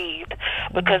breathe,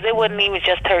 because it wasn't even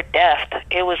just her death.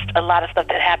 It was a lot of stuff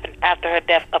that happened after her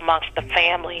death amongst the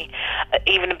family,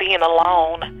 even being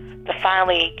alone, to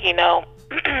finally, you know,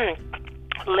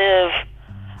 live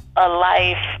a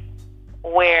life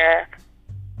where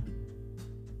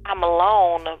I'm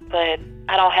alone, but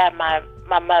I don't have my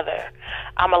mother.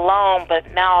 I'm alone, but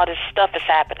now all this stuff is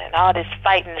happening. All this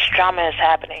fighting, this drama is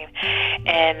happening.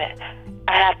 And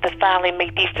I have to finally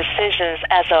make these decisions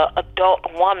as an adult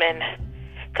woman,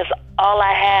 because all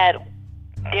I had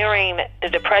during the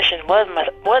depression was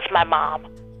my mom.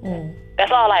 Mm.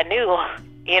 That's all I knew,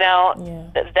 you know.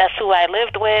 Yeah. That's who I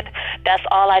lived with. That's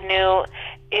all I knew.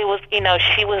 It was, you know,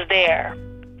 she was there.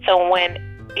 So when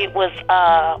it was,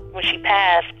 when she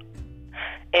passed,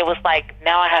 it was like,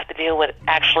 now I have to deal with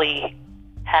actually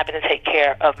having to take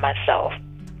care of myself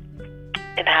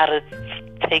and how to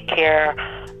take care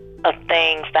of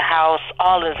things, the house,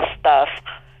 all of this stuff.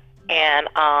 And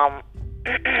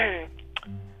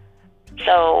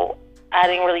so I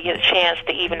didn't really get a chance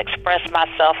to even express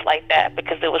myself like that,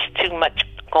 because there was too much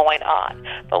going on.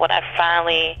 But when I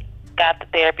finally got the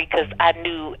therapy, because I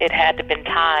knew it had to been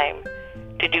time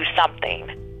to do something.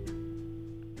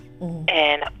 Mm-hmm.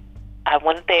 And I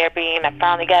went to therapy, and I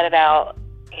finally got it out,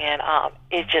 and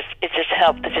it just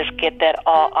helped to just get that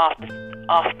all off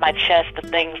my chest, the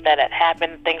things that had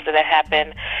happened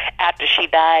after she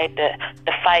died,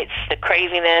 the fights, the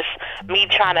craziness, me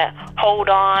trying to hold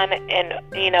on, and,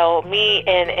 you know, me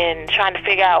and trying to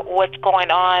figure out what's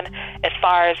going on as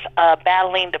far as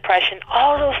battling depression,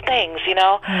 all those things, you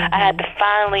know. Mm-hmm. I had to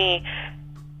finally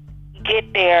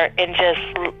get there and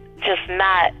just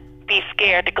not be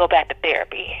scared to go back to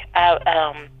therapy,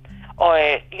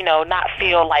 or, you know, not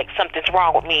feel like something's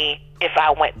wrong with me if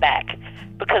I went back,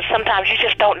 because sometimes you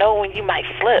just don't know when you might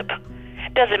slip.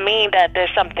 Doesn't mean that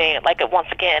there's something, like, once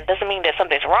again, doesn't mean that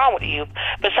something's wrong with you,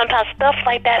 but sometimes stuff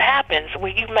like that happens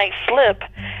where you might slip,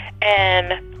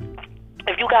 and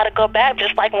if you got to go back,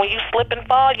 just like when you slip and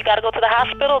fall, you got to go to the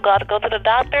hospital, got to go to the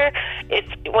doctor. It's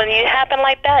when it happen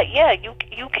like that, yeah, you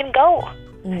can go.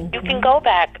 Mm-hmm. You can go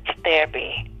back to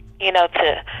therapy, you know,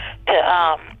 to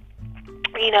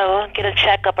you know, get a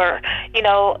checkup, or, you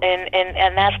know, and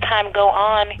as time go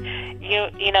on,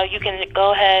 you know, you can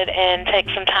go ahead and take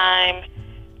some time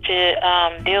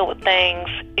to deal with things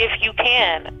if you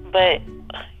can, but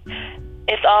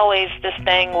it's always this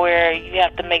thing where you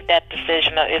have to make that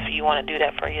decision of if you want to do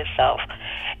that for yourself.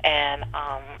 And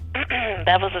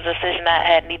that was a decision I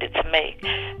had needed to make,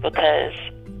 because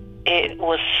it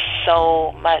was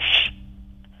so much.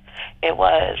 It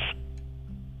was.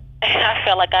 And I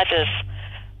felt like I just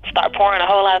start pouring a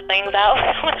whole lot of things out.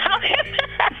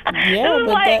 Yeah, but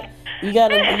like, that, you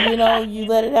gotta, you know, you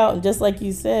let it out, and just like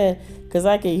you said, because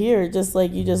I could hear it, just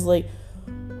like you just like,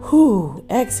 whew,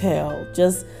 exhale,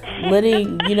 just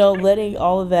letting, you know, letting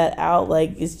all of that out.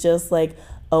 Like, it's just like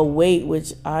a weight,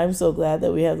 which I'm so glad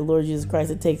that we have the Lord Jesus Christ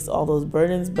that takes all those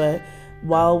burdens. But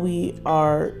while we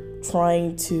are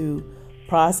trying to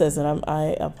process, and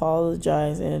I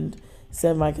apologize and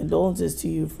send my condolences to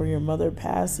you for your mother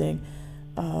passing.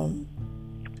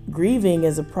 Grieving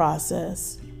is a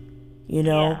process, you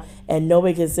know, and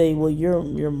nobody can say, well,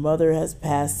 your mother has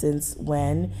passed since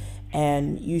when,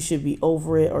 and you should be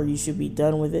over it, or you should be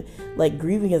done with it. Like,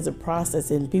 grieving is a process,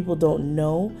 and people don't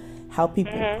know how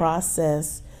people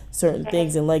process certain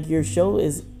things. And like your show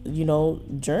is, you know,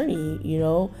 journey, you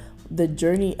know, the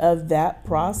journey of that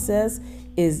process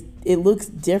it looks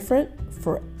different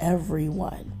for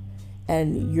everyone.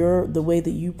 And the way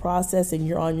that you process and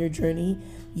you're on your journey,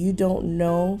 you don't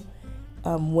know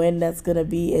when that's going to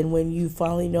be. And when you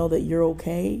finally know that you're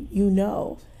okay, you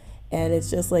know. And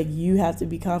it's just like you have to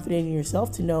be confident in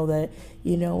yourself to know that,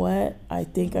 you know what, I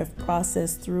think I've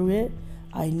processed through it.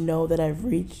 I know that I've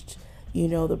reached,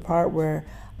 the part where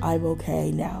I'm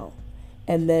okay now.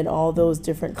 And then all those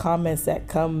different comments that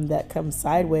come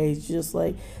sideways, just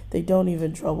like, they don't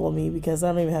even trouble me because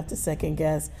I don't even have to second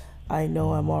guess. I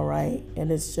know I'm all right.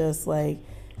 And it's just like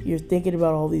you're thinking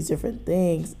about all these different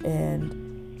things,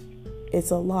 and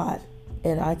it's a lot.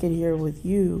 And I could hear with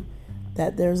you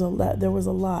that there was a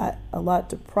lot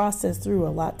to process through, a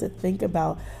lot to think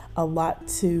about, a lot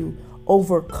to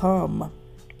overcome.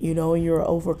 And you're an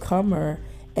overcomer,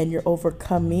 and you're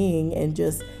overcoming and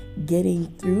just getting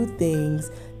through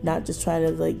things, not just trying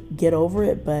to like get over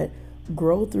it, but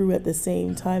grow through at the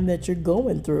same time that you're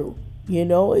going through. You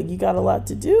got a lot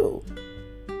to do.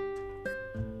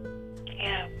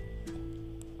 Yeah.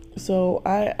 So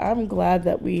I'm glad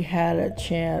that we had a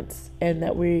chance and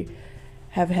that we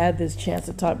have had this chance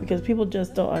to talk, because people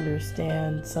just don't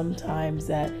understand sometimes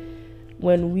that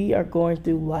when we are going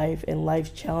through life and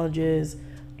life's challenges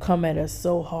come at us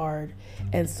so hard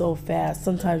and so fast,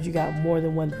 sometimes you got more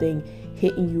than one thing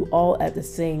hitting you all at the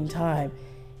same time.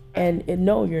 And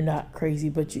no, you're not crazy,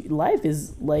 but life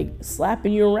is like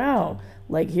slapping you around.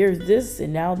 Like, here's this,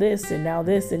 and now this, and now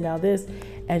this, and now this.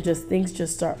 And just things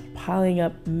just start piling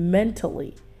up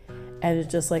mentally. And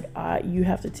it's just like, you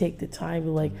have to take the time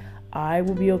to like, I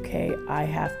will be okay. I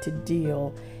have to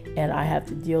deal, and I have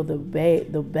to deal the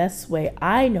best way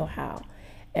I know how.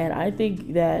 And I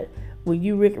think that when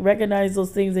you recognize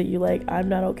those things that you're like, I'm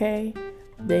not okay,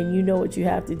 then you know what you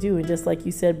have to do. And just like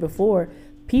you said before,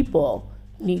 people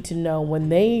need to know when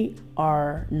they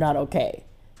are not okay.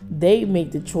 They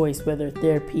make the choice whether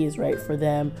therapy is right for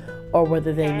them or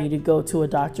whether they need to go to a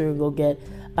doctor and go get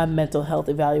a mental health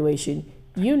evaluation.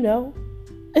 You know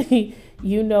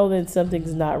that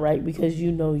something's not right because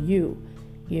you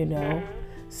know.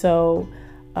 So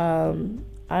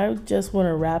I just want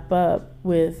to wrap up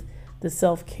with the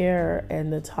self-care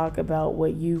and the talk about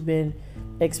what you've been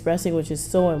expressing, which is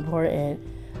so important.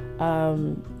 I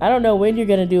don't know when you're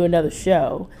going to do another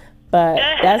show, but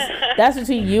that's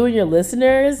between you and your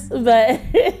listeners. But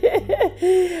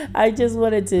I just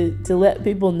wanted to let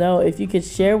people know, if you could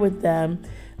share with them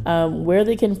where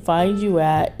they can find you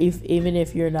at, even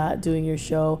if you're not doing your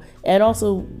show, and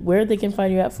also where they can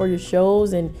find you at for your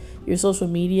shows and your social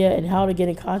media, and how to get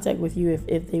in contact with you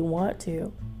if they want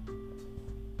to.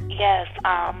 Yes,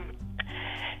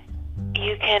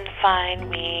 you can find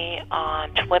me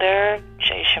on Twitter,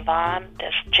 J Chavonne,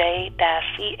 that's J-CHAVONNE,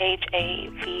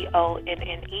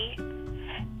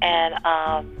 and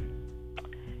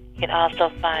you can also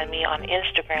find me on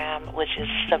Instagram, which is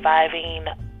Surviving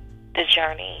the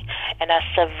Journey, and that's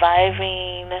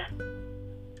surviving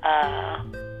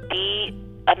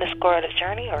the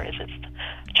journey, or is it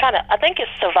I think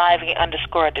it's surviving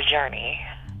 _ the journey.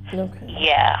 Okay.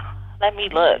 Yeah. Let me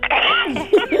look.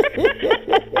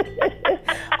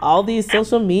 All these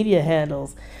social media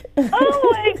handles.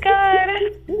 Oh my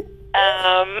God.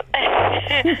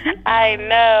 I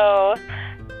know.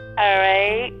 All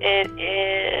right.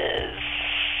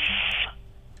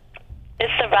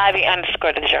 It's surviving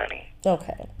 _ the journey.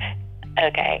 Okay.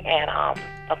 Okay. And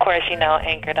of course,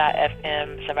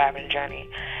 Anchor.fm, Surviving the Journey.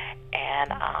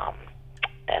 And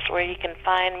that's where you can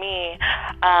find me.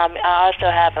 I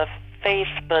also have a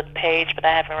Facebook page, but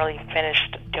I haven't really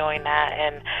finished doing that.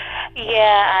 And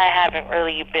I haven't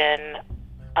really been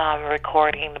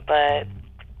recording, but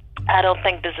I don't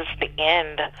think this is the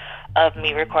end of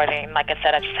me recording. Like I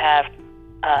said, I just have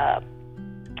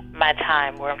my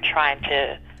time where I'm trying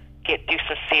to get through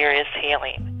some serious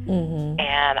healing. Mm-hmm.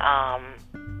 And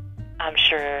I'm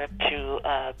sure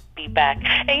to be back.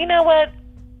 And you know what?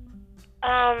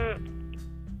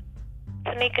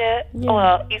 Tanika,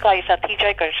 well, you call yourself T.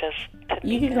 Drake or just Tanika?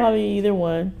 You can call me either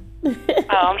one. Oh,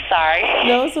 I'm sorry.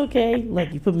 No, it's okay.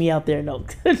 Like, you put me out there. No.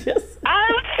 I'm so sorry.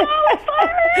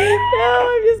 No,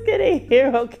 I'm just kidding.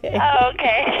 You're okay. Oh,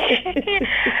 okay.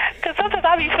 Because sometimes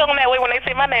I be feeling that way when they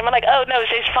say my name. I'm like, oh, no,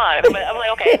 it's fine. But I'm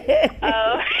like, okay.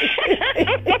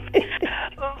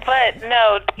 But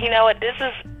no, you know what? This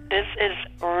is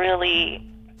really,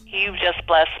 you've just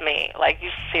blessed me. Like,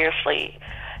 you seriously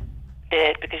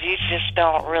did, because you just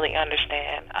don't really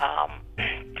understand.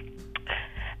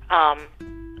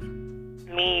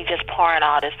 Me just pouring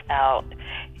all this out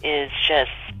is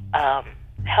just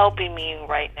helping me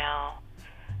right now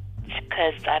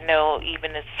because I know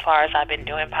even as far as I've been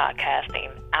doing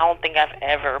podcasting, I don't think I've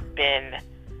ever been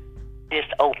this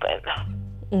open.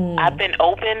 I've been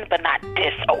open, but not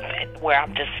this open, where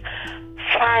I'm just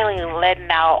finally letting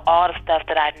out all the stuff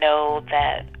that I know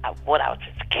that what I was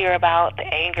insecure about, the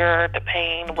anger, the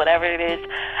pain, whatever it is.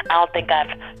 I don't think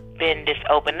I've been this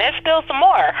open. There's still some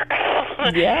more.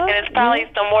 Yeah. And it's probably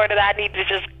some more that I need to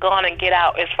just go on and get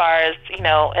out as far as,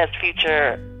 as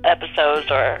future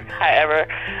episodes or however.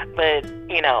 But,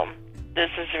 this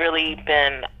has really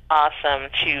been awesome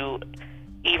to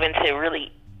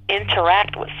really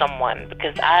interact with someone,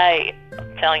 because I'm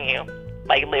telling you,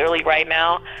 like literally right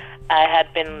now, I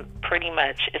had been pretty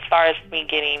much, as far as me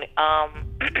getting, as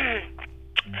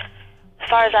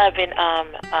far as I've been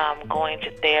going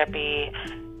to therapy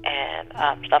and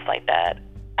stuff like that,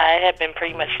 I have been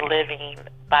pretty much living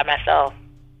by myself,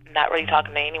 not really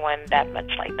talking to anyone that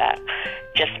much like that,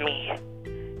 just me.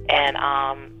 And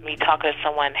me talking to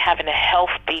someone, having a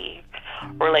healthy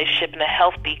relationship and a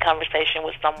healthy conversation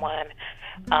with someone.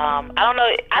 I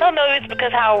don't know if it's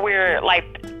because how we're like,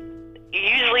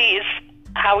 usually it's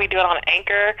how we do it on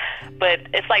Anchor, but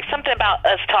it's like something about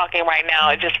us talking right now,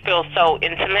 it just feels so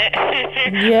intimate.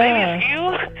 Yeah. Maybe it's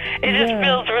you. It just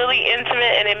feels really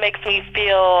intimate, and it makes me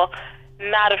feel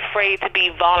not afraid to be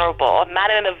vulnerable, not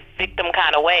in a victim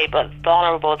kind of way, but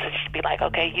vulnerable to just be like,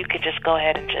 okay, you could just go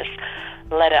ahead and just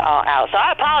let it all out. So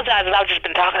I apologize if I've just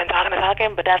been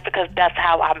talking, but that's because that's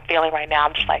how I'm feeling right now.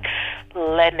 I'm just like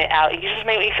letting it out. You just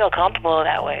make me feel comfortable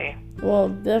that way. Well,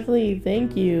 definitely,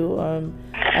 thank you.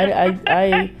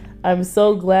 I'm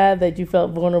so glad that you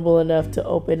felt vulnerable enough to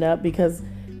open up, because,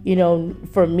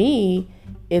 for me,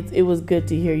 it was good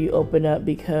to hear you open up,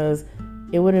 because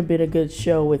it wouldn't have been a good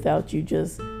show without you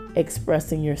just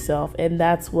expressing yourself. And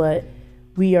that's what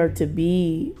we are to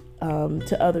be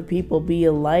to other people, be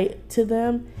a light to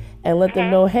them and let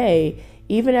them know, hey,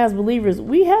 even as believers,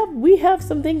 we have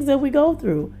some things that we go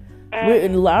through.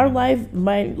 Our life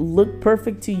might look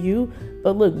perfect to you,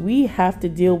 but look, we have to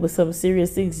deal with some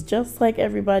serious things just like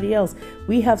everybody else.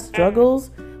 We have struggles,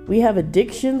 we have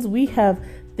addictions, we have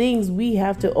things we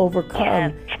have to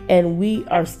overcome, and we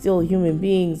are still human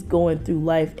beings going through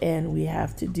life, and we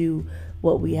have to do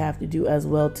what we have to do as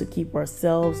well to keep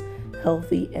ourselves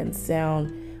healthy and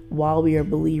sound while we are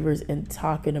believers and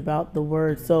talking about the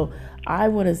word. So I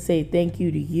want to say thank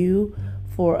you to you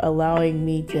for allowing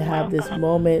me to have this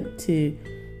moment to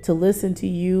listen to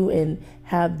you and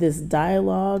have this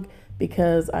dialogue,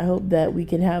 because I hope that we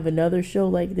can have another show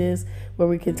like this where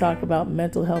we can talk about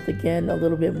mental health again, a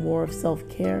little bit more of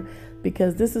self-care,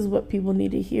 because this is what people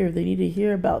need to hear. They need to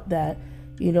hear about that,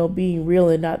 being real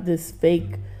and not this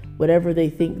fake, whatever they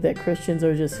think that Christians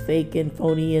are just fake and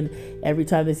phony, and every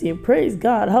time they see him, praise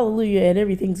God, hallelujah, and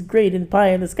everything's great and pie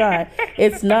in the sky.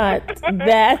 It's not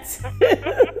that.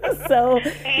 So,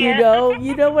 you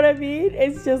know what I mean?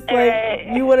 It's just like,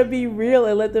 you want to be real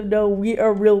and let them know we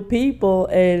are real people,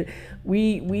 and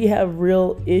we have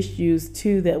real issues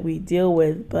too that we deal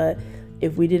with. But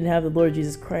if we didn't have the Lord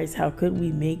Jesus Christ, how could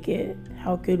we make it?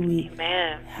 How could we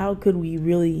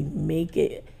really make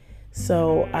it?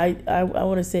 So I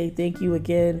want to say thank you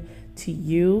again to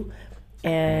you,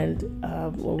 and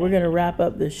we're going to wrap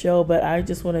up the show, but I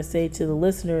just want to say to the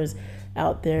listeners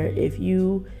out there,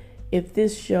 if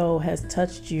this show has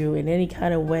touched you in any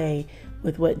kind of way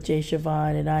with what Jay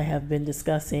Siobhan and I have been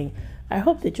discussing, I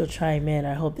hope that you'll chime in.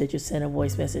 I hope that you send a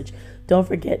voice message. Don't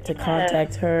forget to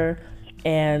contact her,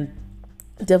 and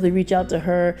definitely reach out to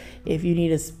her if you need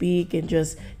to speak and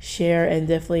just share, and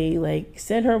definitely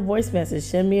send her a voice message.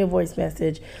 Send me a voice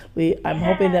message. I'm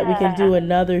hoping that we can do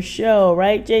another show,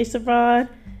 right, Jay Siobhan?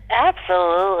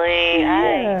 Absolutely.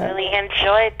 Yeah. I really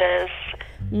enjoyed this.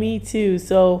 Me too.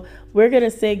 So we're going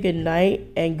to say good night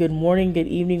and good morning, good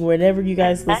evening, whenever you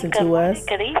guys listen to us.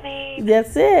 Good evening.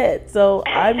 That's it. So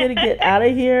I'm going to get out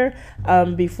of here.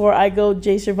 Before I go,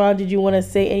 Jay Siobhan, did you want to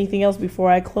say anything else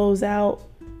before I close out?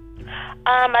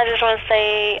 I just want to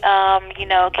say,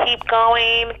 keep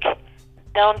going.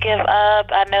 Don't give up.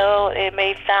 I know it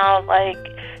may sound like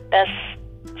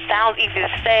sounds easy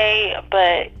to say,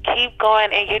 but keep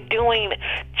going, and you're doing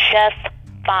just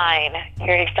fine.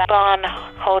 You're excited on,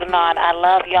 holding on. I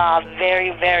love y'all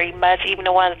very, very much, even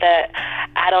the ones that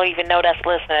I don't even know that's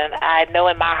listening. I know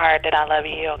in my heart that I love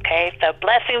you, okay? So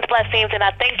blessings, and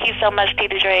I thank you so much,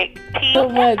 Peter Drake. So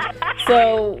much.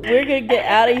 So we're going to get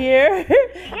out of here.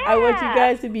 Yeah. I want you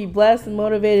guys to be blessed and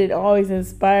motivated, always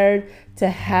inspired to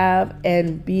have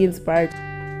and be inspired.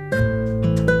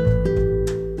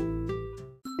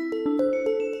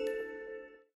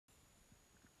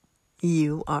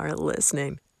 You are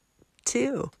listening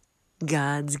to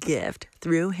God's gift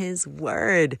through His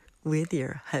Word with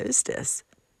your hostess,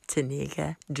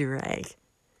 Tanika Drake.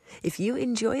 If you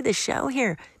enjoy the show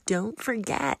here, don't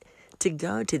forget to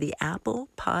go to the Apple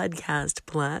Podcast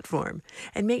platform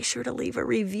and make sure to leave a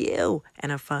review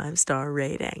and a 5-star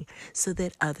rating so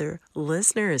that other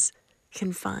listeners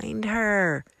can find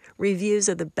her. Reviews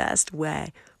are the best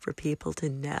way for people to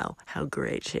know how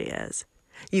great she is.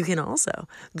 You can also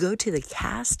go to the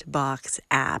CastBox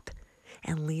app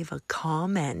and leave a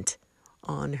comment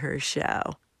on her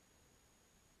show.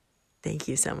 Thank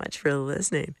you so much for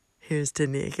listening. Here's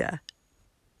Tanika.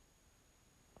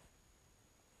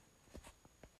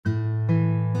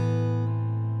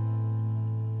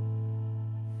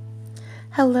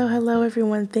 Hello,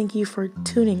 everyone. Thank you for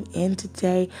tuning in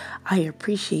today. I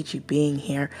appreciate you being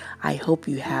here. I hope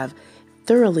you have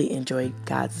thoroughly enjoyed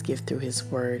God's gift through His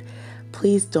Word.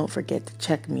 Please don't forget to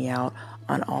check me out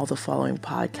on all the following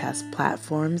podcast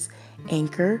platforms: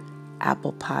 Anchor,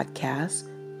 Apple Podcasts,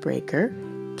 Breaker,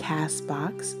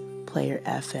 CastBox, Player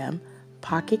FM,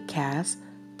 Pocket Cast,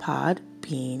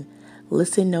 Podbean,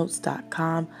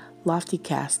 ListenNotes.com,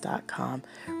 LoftyCast.com,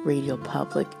 Radio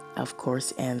Public, of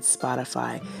course, and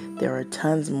Spotify. There are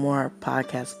tons more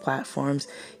podcast platforms.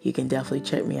 You can definitely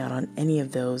check me out on any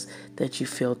of those that you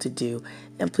feel to do.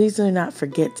 And please do not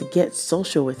forget to get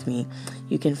social with me.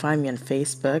 You can find me on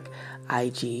Facebook,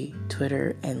 IG,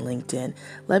 Twitter, and LinkedIn.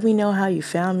 Let me know how you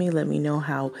found me. Let me know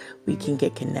how we can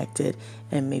get connected.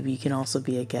 And maybe you can also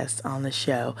be a guest on the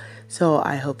show. So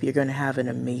I hope you're going to have an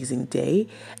amazing day,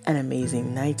 an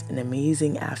amazing night, an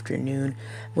amazing afternoon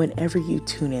whenever you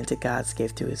tune into God's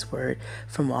gift through His Word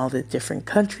from all the different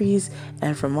countries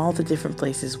and from all the different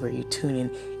places where you tune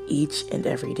in each and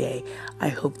every day. I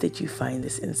hope that you find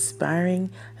this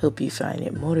inspiring. I hope you find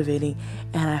it motivating,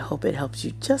 and I hope it helps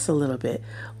you just a little bit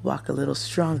walk a little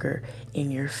stronger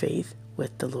in your faith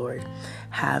with the Lord.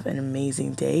 Have an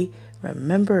amazing day.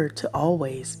 Remember to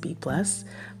always be blessed,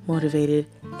 motivated,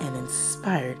 and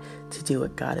inspired to do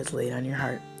what God has laid on your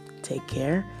heart. Take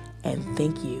care, and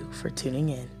thank you for tuning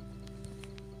in.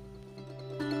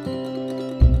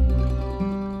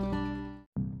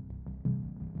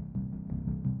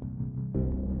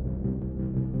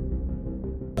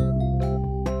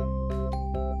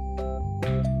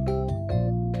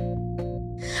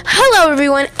 Hello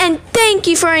everyone, and thank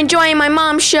you for enjoying my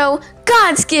mom's show,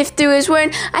 God's Gift Through His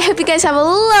Word. I hope you guys have a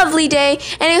lovely day,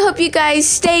 and I hope you guys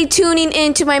stay tuning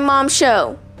into my mom's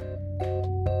show.